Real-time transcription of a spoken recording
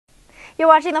You're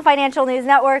watching the Financial News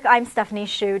Network. I'm Stephanie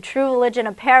Hsu. True Religion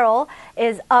Apparel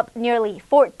is up nearly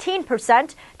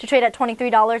 14% to trade at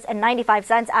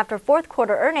 $23.95 after fourth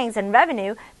quarter earnings and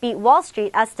revenue beat Wall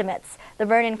Street estimates. The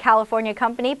Vernon, California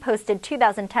company posted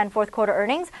 2010 fourth quarter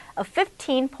earnings of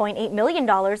 $15.8 million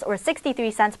or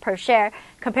 63 cents per share,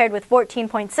 compared with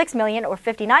 $14.6 million or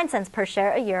 59 cents per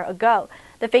share a year ago.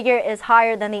 The figure is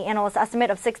higher than the analyst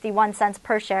estimate of 61 cents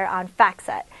per share on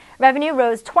FactSet. Revenue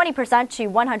rose 20% to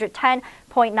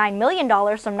 $110.9 million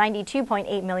from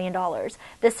 $92.8 million.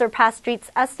 This surpassed Street's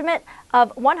estimate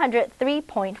of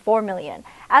 $103.4 million.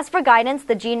 As for guidance,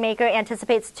 the jean maker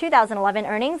anticipates 2011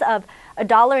 earnings of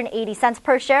 $1.80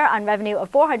 per share on revenue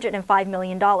of $405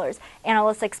 million.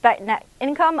 Analysts expect net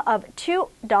income of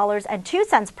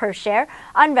 $2.02 per share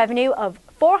on revenue of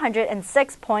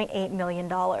 $406.8 million.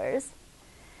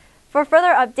 For further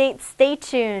updates, stay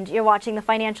tuned. You're watching the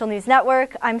Financial News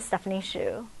Network. I'm Stephanie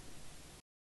Hsu.